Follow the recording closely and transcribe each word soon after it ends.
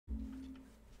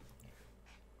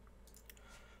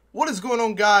What is going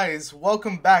on, guys?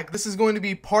 Welcome back. This is going to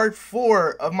be part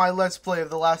 4 of my Let's Play of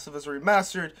The Last of Us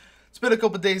Remastered. It's been a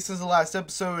couple days since the last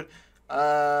episode,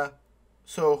 so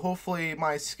hopefully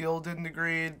my skill didn't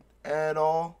degrade at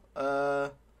all.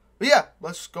 But yeah,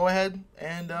 let's go ahead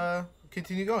and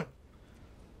continue going.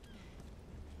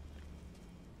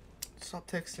 Stop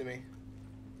texting me.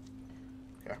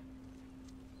 Okay.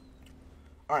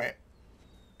 Alright.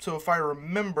 So if I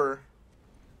remember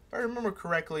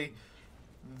correctly,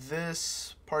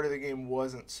 this part of the game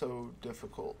wasn't so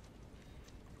difficult,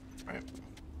 right?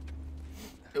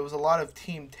 It was a lot of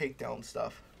team takedown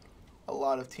stuff. So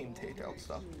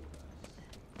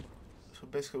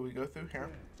basically we go through here.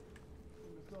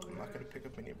 I'm not going to pick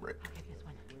up any brick.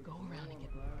 Go around and get...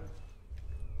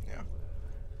 Yeah.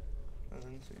 And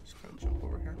then so you just kind of jump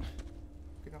over here.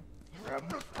 Get down.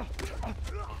 Grab him.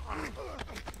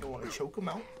 You want to choke him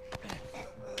out.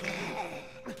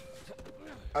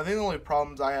 I think the only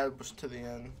problems I had was to the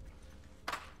end.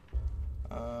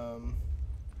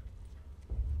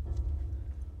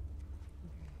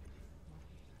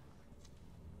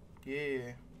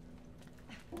 Yeah.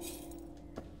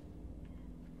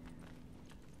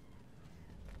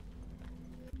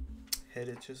 Head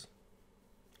itches.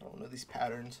 I don't know these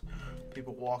patterns.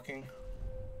 People walking.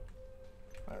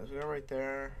 Alright, let's go right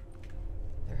there.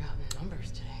 They're out in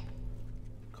numbers today.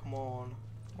 Come on,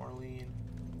 Marlene.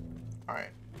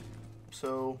 Alright.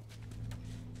 So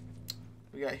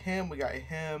we got him.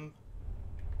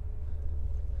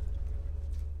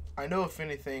 I know if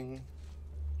anything,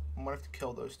 I'm gonna have to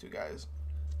kill those two guys.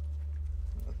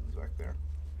 Nothing's back there.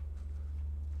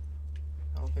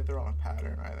 I don't think they're on a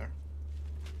pattern either.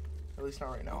 At least not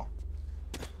right now.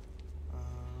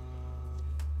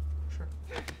 Sure.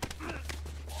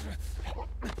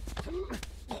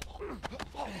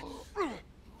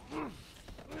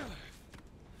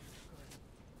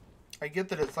 I get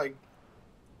that it's like,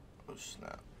 oh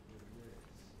snap.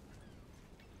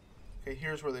 Okay,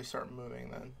 here's where they start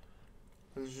moving then.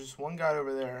 There's just one guy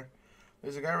over there.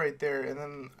 There's a guy right there, and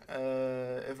then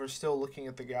if we're still looking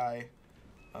at the guy,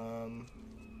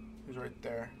 who's right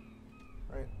there,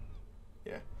 right?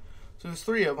 Yeah. So there's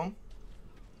 3 of them.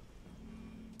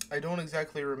 I don't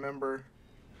exactly remember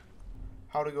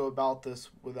how to go about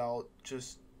this without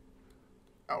just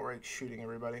outright shooting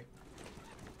everybody.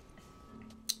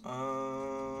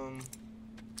 Oh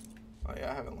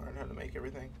yeah, I haven't learned how to make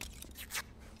everything.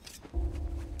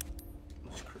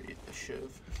 Let's create a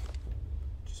shiv.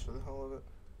 Just for the hell of it.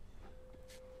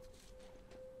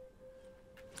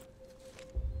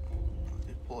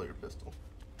 Dude, pull out your pistol.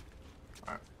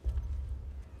 Alright.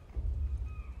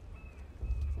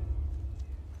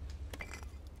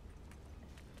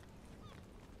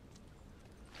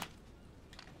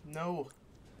 No.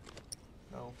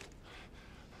 No.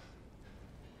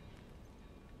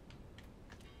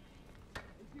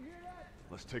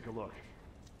 Let's take a look.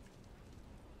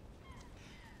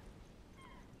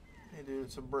 Hey dude,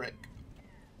 it's a brick.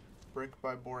 Brick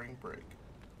by boring brick.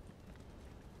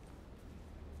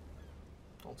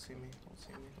 Don't see me, don't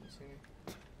see me, don't see me.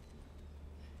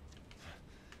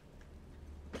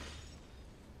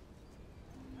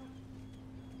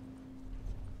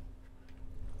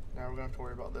 Now we're gonna have to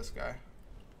worry about this guy.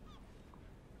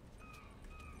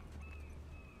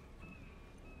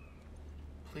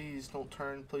 Please don't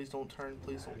turn, please don't turn,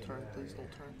 please don't turn, please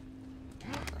don't turn.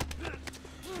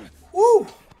 Woo!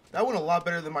 That went a lot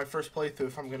better than my first playthrough,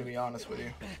 if I'm gonna be honest with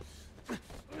you.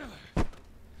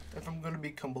 If I'm gonna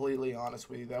be completely honest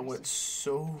with you, that went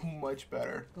so much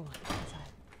better. Go on,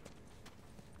 inside.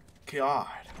 God.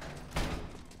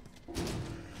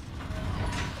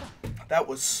 That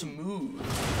was smooth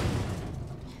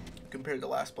compared to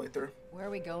last playthrough. Where are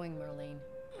we going, Marlene?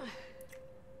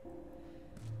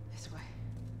 This way.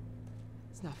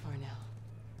 It's not far now.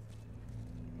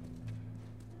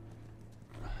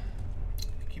 I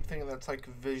keep thinking that's like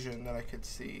vision that I could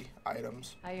see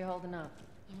items. How you holding up?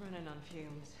 I'm running on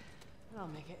fumes, but I'll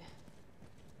make it.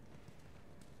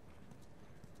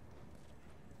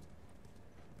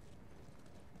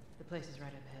 The place is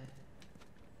right up ahead.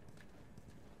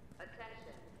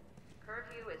 Attention.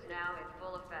 Curfew is now in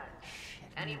full effect.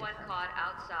 Anyone caught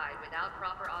outside without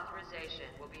proper authorization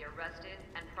will be arrested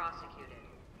and prosecuted.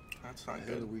 That's not The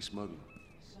hell are good. we smuggling?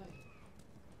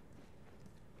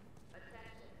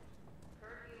 Attention.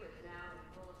 Curfew is now in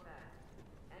full effect.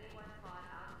 Anyone caught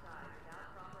outside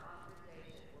without proper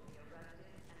authorization will be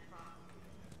arrested and prosecuted.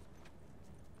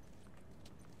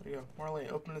 There you go.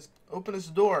 Marlene, open this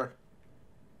door.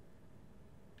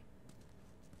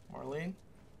 Marlene?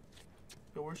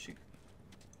 Yo, where's she?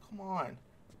 Come on.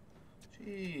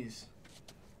 Jeez.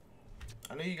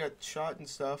 I know you got shot and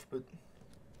stuff, but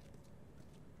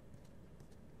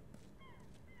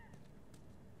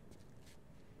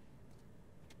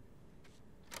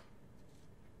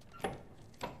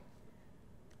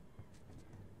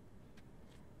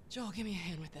Joel, give me a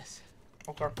hand with this.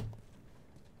 Okay.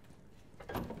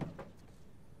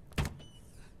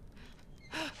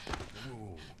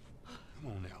 Whoa. Come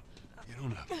on now. Get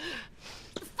on up.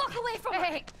 The fuck away from her!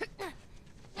 Hey.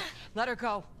 Let her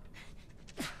go.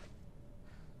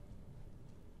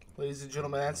 Ladies and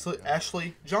gentlemen,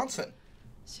 Ashley Johnson.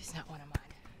 She's not one of mine.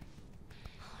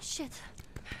 Oh, shit.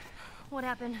 What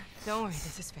happened? Don't worry,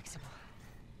 this is fixable.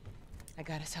 I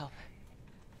got his help.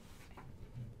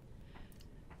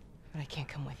 But I can't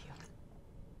come with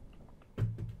you.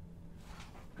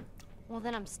 Well,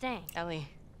 then I'm staying. Ellie,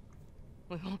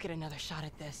 we won't get another shot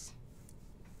at this.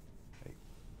 Hey,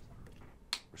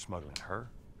 we're smuggling her?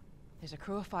 There's a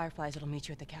crew of Fireflies that'll meet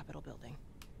you at the Capitol building.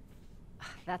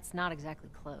 That's not exactly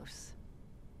close.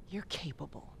 You're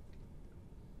capable.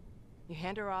 You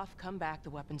hand her off, come back, the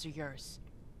weapons are yours.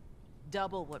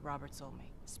 Double what Robert sold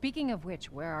me. Speaking of which,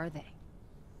 where are they?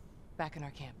 Back in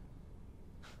our camp.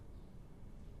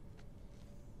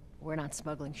 We're not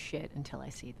smuggling shit until I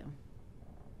see them.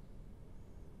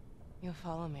 You'll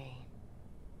follow me.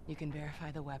 You can verify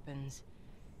the weapons.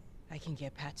 I can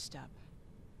get patched up.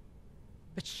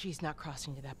 But she's not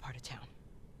crossing to that part of town.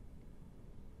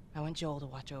 I want Joel to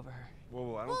watch over her.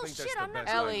 Whoa, I don't think that's Bullshit, the I'm not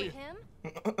best Ellie. idea.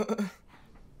 with him.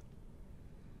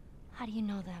 How do you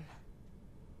know them?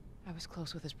 I was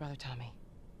close with his brother Tommy.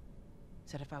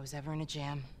 Said if I was ever in a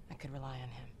jam, I could rely on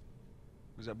him.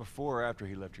 Was that before or after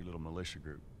he left your little militia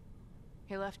group?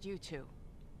 He left you too.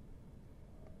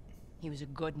 He was a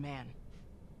good man.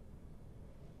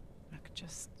 Look,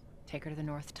 just take her to the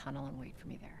North Tunnel and wait for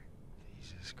me there.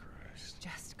 Jesus Christ.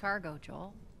 Just cargo,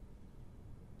 Joel.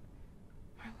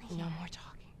 No more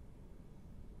talking.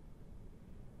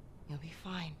 You'll be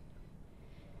fine.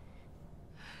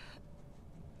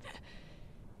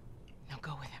 Now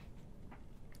go with him.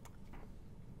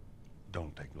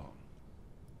 Don't take long.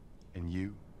 And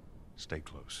you, stay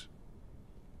close.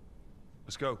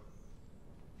 Let's go.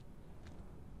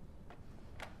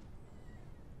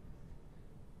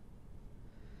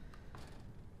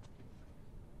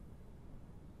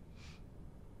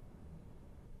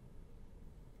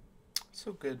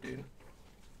 So good, dude.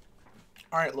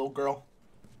 All right, little girl.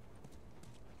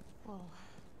 Whoa.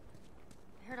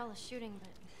 I heard all the shooting,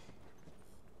 but...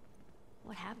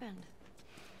 what happened?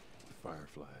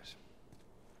 Fireflies.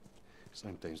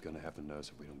 Same thing's gonna happen to us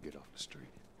if we don't get off the street.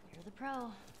 You're the pro.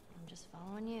 I'm just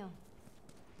following you.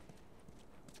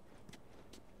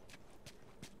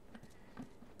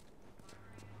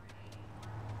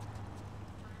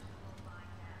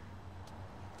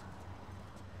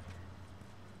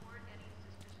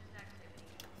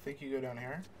 I think you go down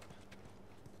here.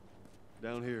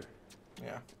 Down here.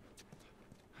 Yeah.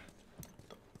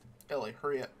 Ellie,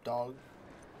 hurry up, dog.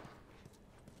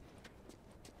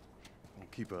 I'll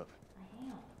keep up. I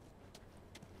am.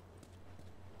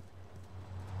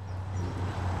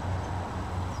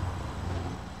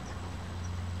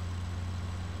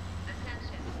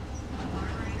 Attention.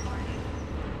 Armory warning.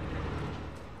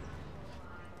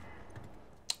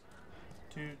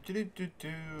 Do.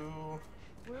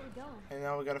 Where are we going? And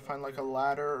now we gotta find like a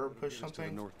ladder or push Get us to the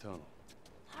something. North Tunnel.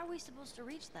 How are we supposed to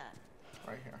reach that?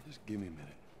 Right here. Just give me a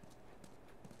minute.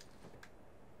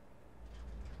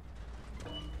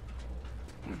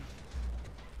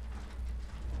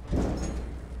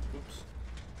 Oops.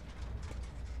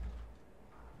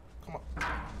 Come on.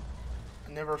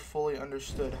 I never fully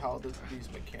understood how these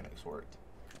mechanics worked.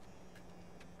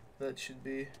 That should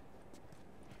be...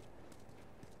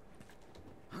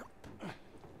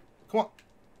 Come on.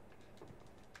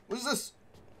 What is this?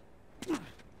 What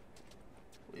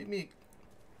do you mean?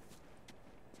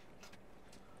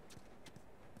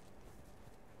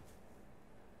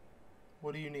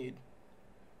 What do you need?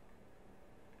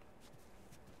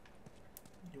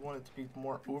 You want it to be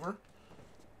more over?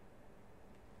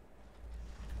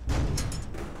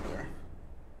 There.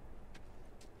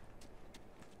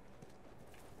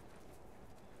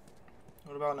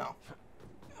 What about now?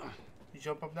 You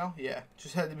jump up now? Yeah.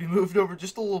 Just had to be moved over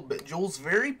just a little bit. Joel's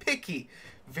very picky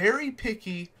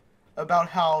about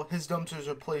how his dumpsters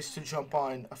are placed to jump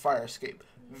on a fire escape.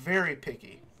 Very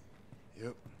picky.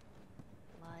 Yep.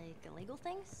 Like illegal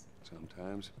things?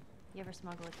 Sometimes. You ever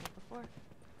smuggle a kid before?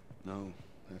 No,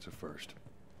 that's a first.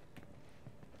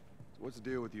 So what's the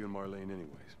deal with you and Marlene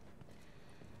anyways?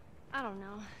 I don't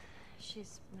know.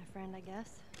 She's my friend, I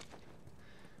guess.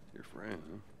 Your friend,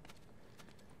 huh?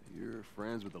 You're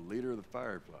friends with the leader of the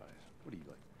Fireflies. What are you,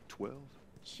 like, 12?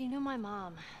 She knew my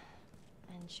mom,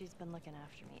 and she's been looking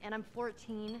after me. And I'm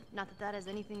 14. Not that that has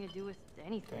anything to do with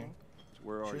anything. Dang. So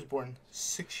where She are was you? born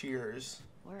 6 years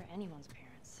We're anyone's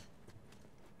parents.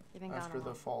 They've been gone after a the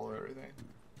long fall of everything.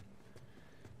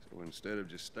 So So instead of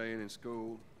just staying in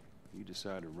school, you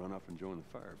decide to run off and join the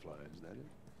Fireflies, is that it?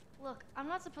 Look, I'm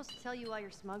not supposed to tell you why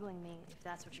you're smuggling me, if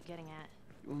that's what you're getting at.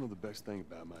 You wanna know the best thing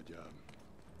about my job?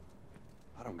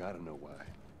 I don't gotta know why.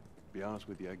 To be honest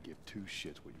with you, I give two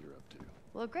shits what you're up to.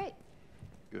 Well, great.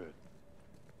 Good.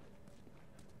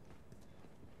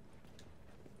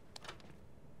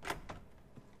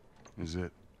 Is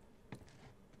it?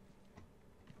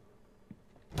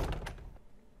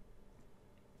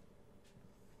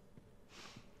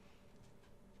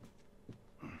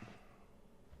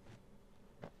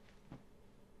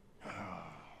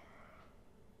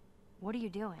 What are you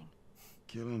doing?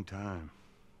 Killing time.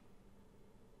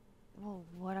 Well,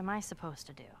 what am I supposed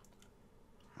to do?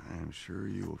 I am sure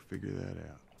you will figure that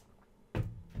out.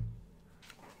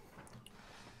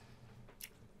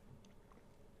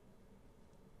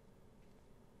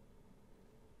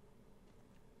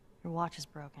 Your watch is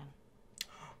broken.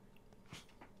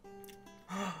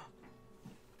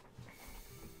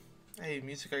 Hey,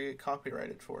 music I get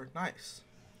copyrighted for. Nice.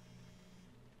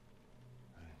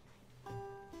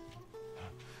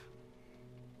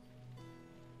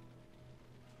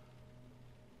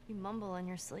 You mumble in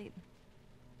your sleep.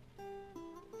 I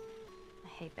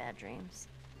hate bad dreams.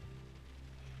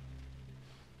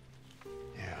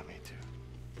 Yeah, me too.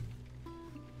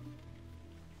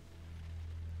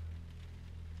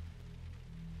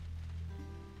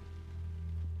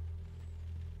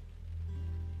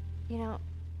 You know,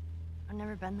 I've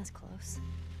never been this close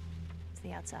to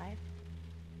the outside.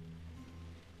 I mean,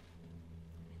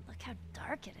 look how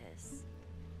dark it is.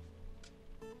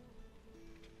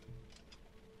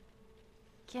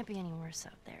 Can't be any worse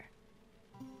out there.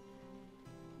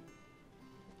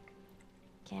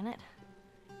 Can it?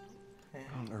 What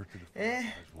on earth do the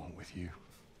Fireflies want with you?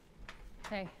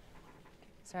 Hey.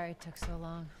 Sorry it took so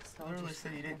long. Literally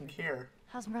said you didn't care.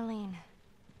 How's Marlene?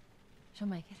 She'll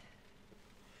make it.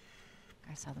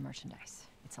 I saw the merchandise.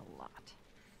 It's a lot.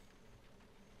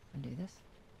 Wanna do this?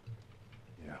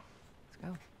 Yeah.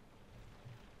 Let's go.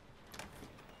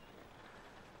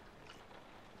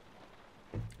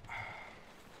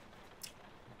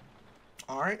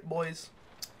 Alright, boys.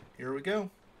 Here we go.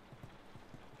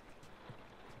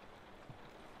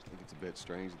 I think it's a bit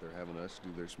strange that they're having us do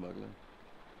their smuggling.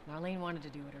 Marlene wanted to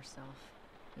do it herself.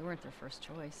 We weren't their first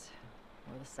choice.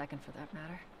 Or the second, for that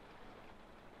matter.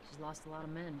 She's lost a lot of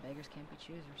men. Beggars can't be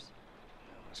choosers.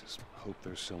 I just hope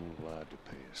there's someone alive to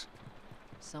pay us.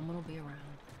 Someone will be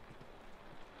around.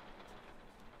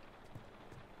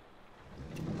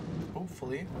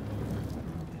 Hopefully.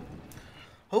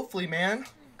 Hopefully, man.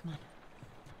 Come on.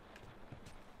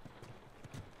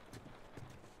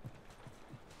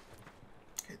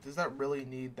 Okay, does that really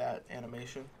need that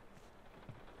animation?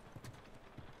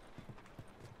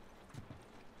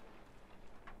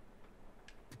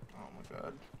 Oh my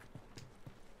god.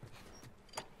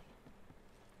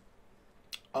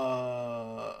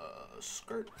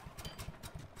 Skirt.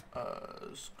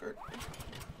 Skirt.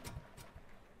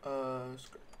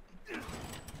 Skirt.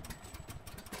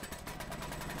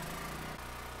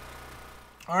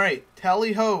 Alright,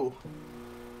 tally ho.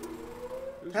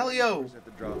 Tally ho. At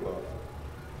the drop off.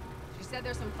 She said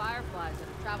there's some fireflies that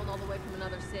have traveled all the way from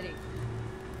another city.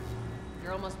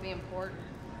 Girl must be important.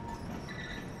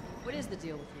 What is the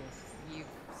deal with you? You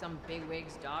some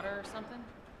bigwig's daughter or something?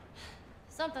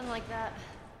 Something like that.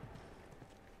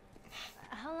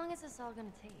 How long is this all gonna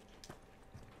take?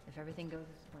 If everything goes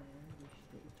as planned, we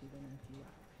should get you to them in a few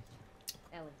hours.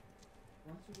 Ellie,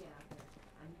 once you get out there,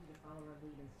 I need you to follow our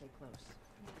lead and stay close.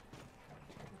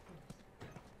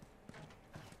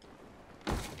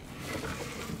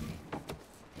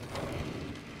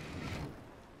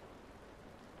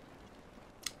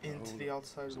 Into the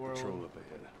outside There's a world. patrol up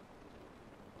ahead.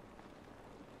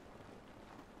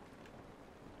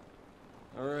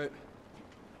 All right,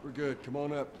 we're good. Come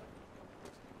on up.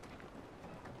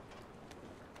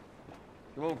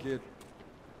 Come on, kid.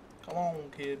 Come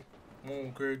on, kid. Come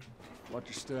on, kid. Watch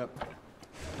your step.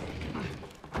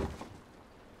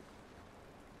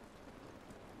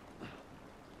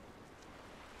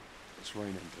 It's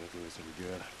raining. Don't do us any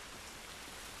good.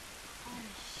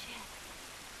 Holy shit.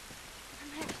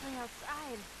 I'm actually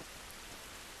outside.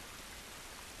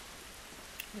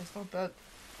 It's not that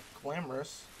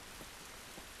glamorous.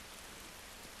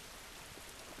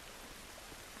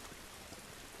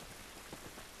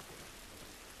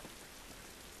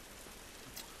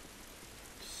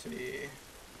 Let's see.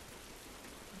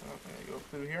 Oh, I'm gonna go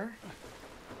through here.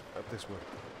 Up this way.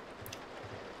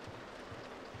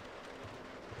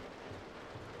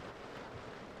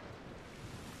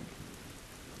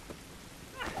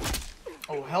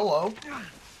 Oh, hello.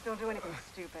 Don't do anything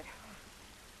stupid.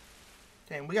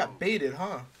 Damn, we got baited,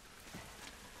 huh?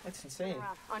 That's insane.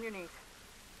 Around, on your knees.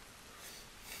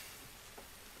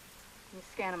 You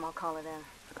scan him, I'll call it in.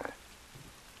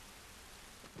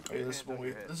 Oh, yeah,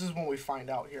 this is when we find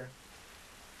out here.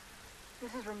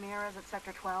 This is Ramirez at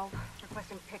Sector 12,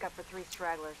 requesting pickup for 3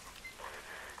 stragglers.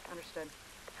 Understood.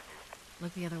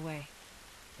 Look the other way.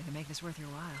 They can make this worth your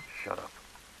while. Shut up.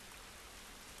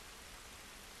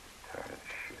 Tired of this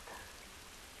shit.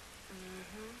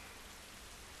 Mm-hmm.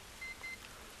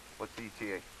 What's the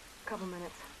ETA? Couple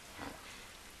minutes.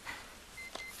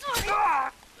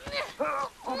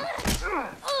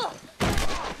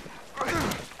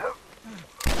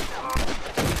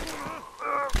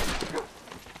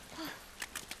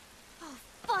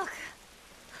 Fuck!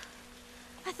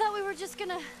 I thought we were just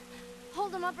gonna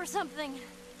hold him up or something.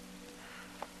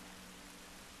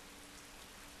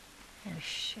 Holy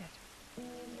shit.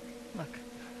 Look.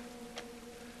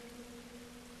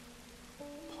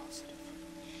 Positive.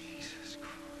 Jesus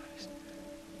Christ.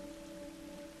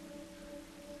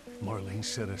 Marlene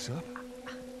set us up?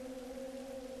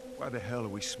 Why the hell are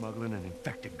we smuggling an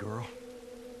infected girl?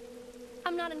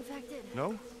 I'm not infected.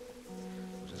 No?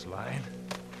 Was this lying?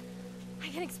 I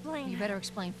can explain. You better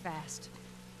explain fast.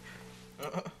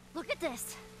 Look at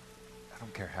this. I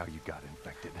don't care how you got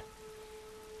infected.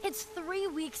 It's 3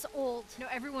 weeks old. No,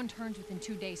 everyone turns within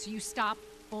 2 days, so you stop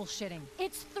bullshitting.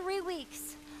 It's 3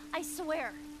 weeks. I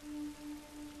swear.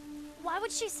 Why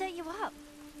would she set you up?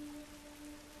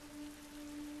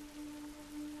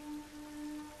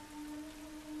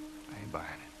 I ain't buying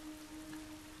it.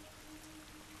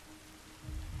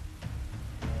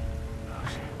 Oh,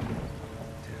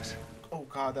 shit. Tess. Oh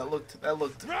god, that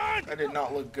did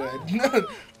not look good.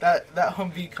 that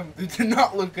Humvee did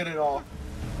not look good at all.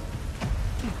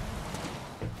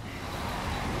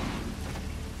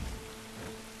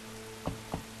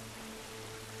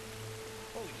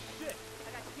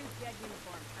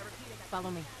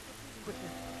 Follow me. Quickly.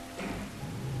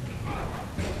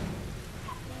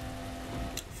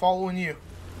 Following you.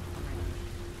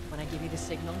 When I give you the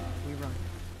signal, we run.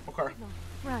 Okay. No,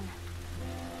 run.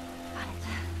 Got it.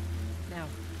 Now,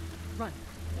 run.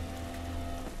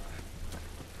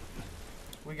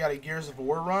 We got a Gears of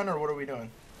War run, or what are we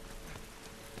doing?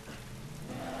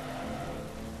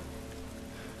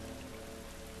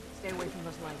 Stay away from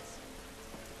those lights.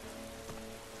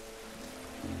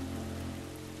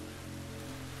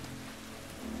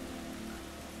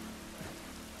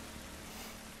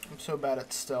 I'm so bad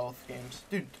at stealth games.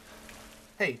 Dude.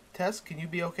 Hey, Tess, can you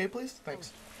be okay, please?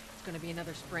 Thanks. It's gonna be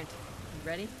another sprint. You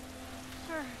ready?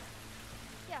 Sure.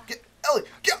 Yeah. Get Ellie,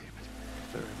 get! Damn it.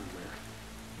 They're everywhere.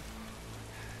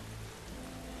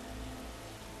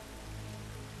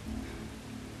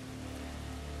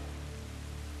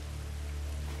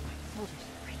 Soldiers,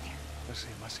 right there. I see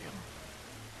him, I see him.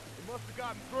 They must have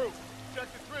gotten through. Check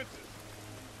the trenches.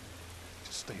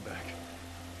 Just stay back.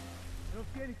 I don't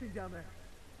see anything down there.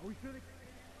 Are we shooting?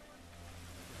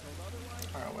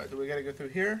 Alright, wait, do we gotta go through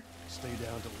here? Stay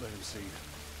down, don't let him see you.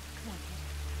 Come on, kid.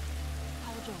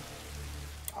 Follow Joel.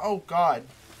 Oh god.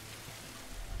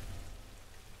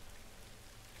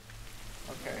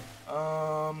 Okay.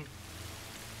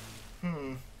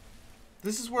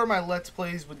 This is where my Let's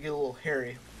Plays would get a little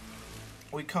hairy.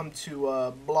 We come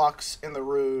to blocks in the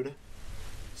road,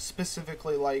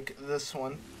 specifically like this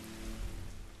one.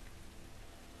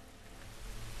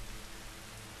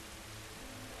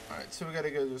 Alright, so we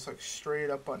gotta go just like straight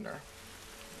up under.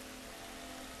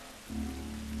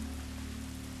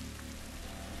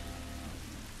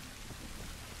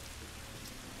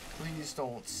 Please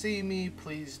don't see me,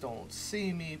 please don't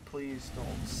see me, please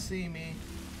don't see me.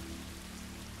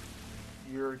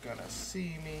 You're gonna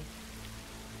see me.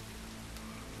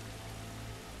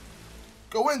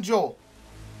 Go in, Joel!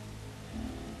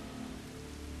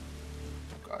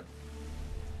 Oh, God.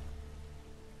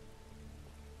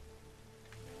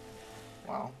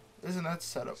 Wow. Isn't that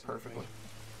set up perfectly?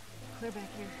 Clear back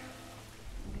here.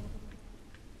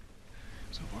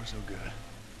 So far, so good.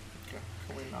 Okay,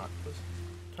 can we not, please?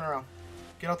 Turn around.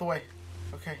 Get out the way.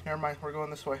 Okay, never mind. We're going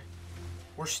this way.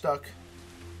 We're stuck.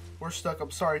 We're stuck. I'm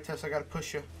sorry, Tess. I gotta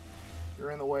push you.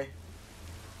 You're in the way.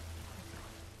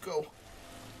 Go.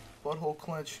 Butthole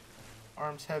clench.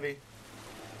 Arms heavy.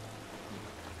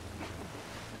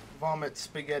 Vomit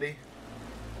spaghetti.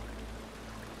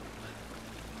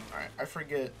 Alright, I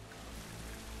forget.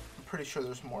 I'm pretty sure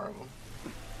there's more of them.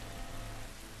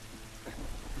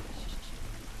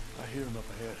 I hear him up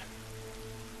ahead.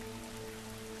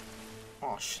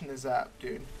 Oh, schnizzap,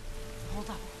 dude. Hold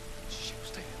up. Shit,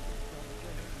 stay.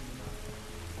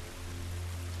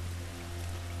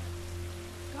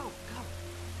 Go, go.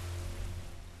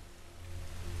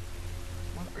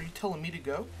 Are you telling me to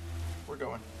go? We're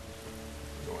going.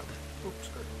 We're going. Oops,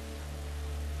 skirt.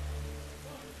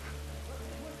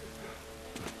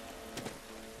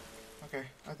 Okay,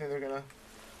 I think they're gonna...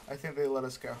 I think they let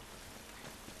us go.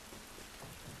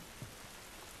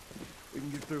 We can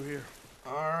get through here.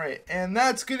 Alright, and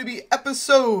that's gonna be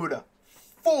episode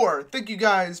 4. Thank you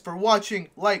guys for watching.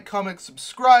 Like, comment,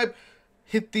 subscribe.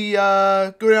 Hit the,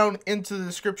 go down into the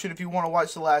description if you want to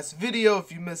watch the last video.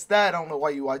 If you missed that, I don't know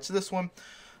why you watched this one.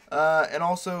 And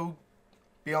also,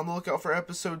 be on the lookout for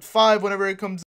episode 5 whenever it comes